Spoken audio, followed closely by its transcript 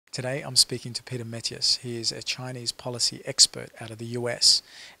Today I'm speaking to Peter Mattis. He is a Chinese policy expert out of the US,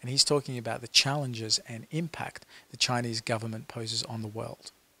 and he's talking about the challenges and impact the Chinese government poses on the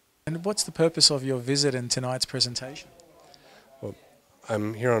world. And what's the purpose of your visit and tonight's presentation? Well,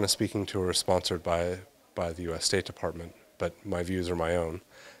 I'm here on a speaking tour sponsored by the U.S. State Department, but my views are my own.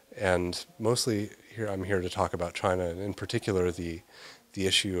 And mostly I'm here to talk about China, and in particular the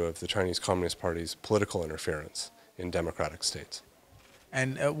issue of the Chinese Communist Party's political interference in democratic states.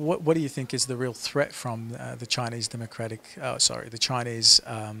 And what do you think is the real threat from the Chinese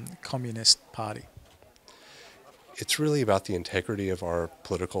Communist Party? It's really about the integrity of our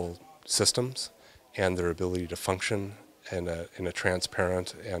political systems and their ability to function in a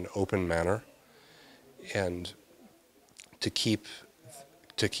transparent and open manner, and to keep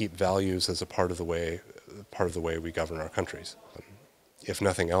values as a part of the way we govern our countries. If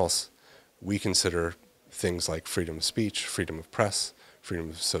nothing else, we consider things like freedom of speech, freedom of press, freedom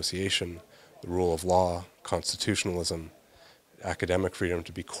of association, the rule of law, constitutionalism, academic freedom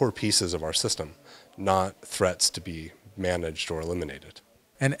to be core pieces of our system, not threats to be managed or eliminated.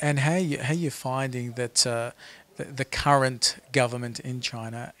 And how are you finding that the current government in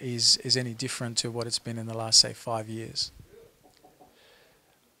China is any different to what it's been in the last, say, 5 years?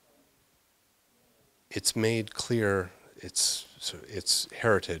 It's made clear its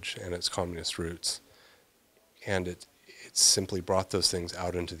heritage and its communist roots, and it's simply brought those things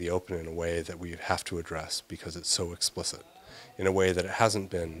out into the open in a way that we have to address because it's so explicit, in a way that it hasn't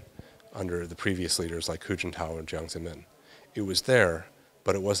been under the previous leaders like Hu Jintao and Jiang Zemin. It was there,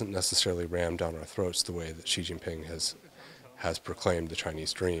 but it wasn't necessarily rammed down our throats the way that Xi Jinping has proclaimed the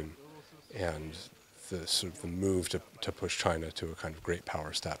Chinese dream and the move to push China to a kind of great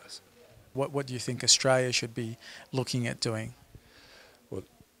power status. What do you think Australia should be looking at doing? Well,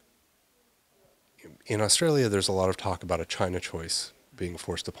 in Australia, there's a lot of talk about a China choice being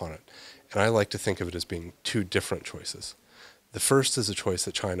forced upon it, and I like to think of it as being two different choices. The first is a choice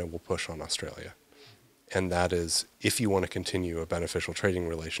that China will push on Australia, and that is, if you want to continue a beneficial trading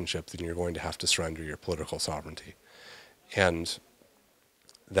relationship, then you're going to have to surrender your political sovereignty. And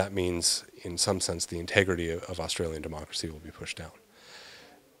that means, in some sense, the integrity of Australian democracy will be pushed down.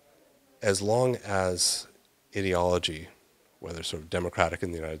 As long as ideology, whether sort of democratic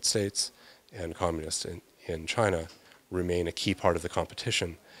in the United States and communist in China, remain a key part of the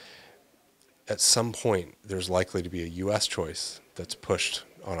competition, at some point there's likely to be a U.S. choice that's pushed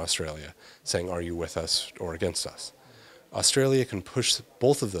on Australia, saying, are you with us or against us? Australia can push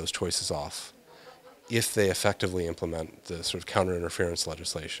both of those choices off if they effectively implement the sort of counter-interference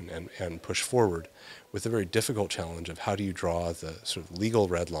legislation and push forward with the very difficult challenge of how do you draw the sort of legal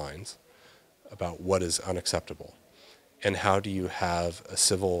red lines about what is unacceptable, and how do you have a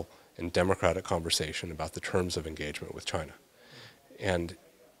civil and democratic conversation about the terms of engagement with China. And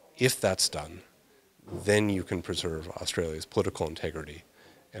if that's done, then you can preserve Australia's political integrity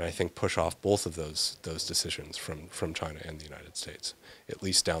and I think push off both of those decisions from China and the United States, at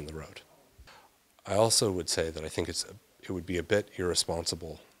least down the road. I also would say that I think it would be a bit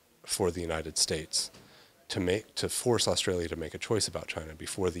irresponsible for the United States to force Australia to make a choice about China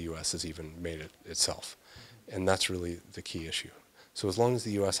before the U.S. has even made it itself. And that's really the key issue. So as long as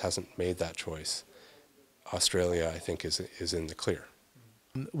the U.S. hasn't made that choice, Australia, I think, is in the clear.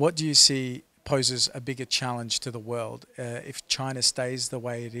 What do you see poses a bigger challenge to the world if China stays the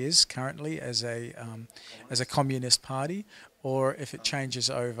way it is currently as a communist party, or if it changes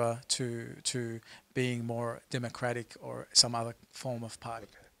over to being more democratic or some other form of party?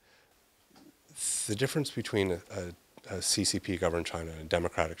 The difference between a CCP-governed China and a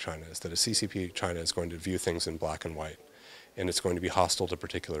democratic China is that a CCP China is going to view things in black and white, and it's going to be hostile to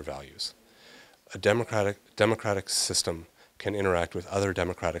particular values. A democratic system can interact with other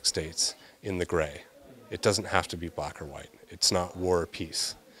democratic states in the gray. It doesn't have to be black or white. It's not war or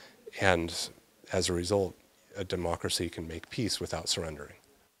peace. And as a result, a democracy can make peace without surrendering.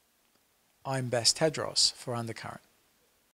 I'm Bass Tadros for Undercurrent.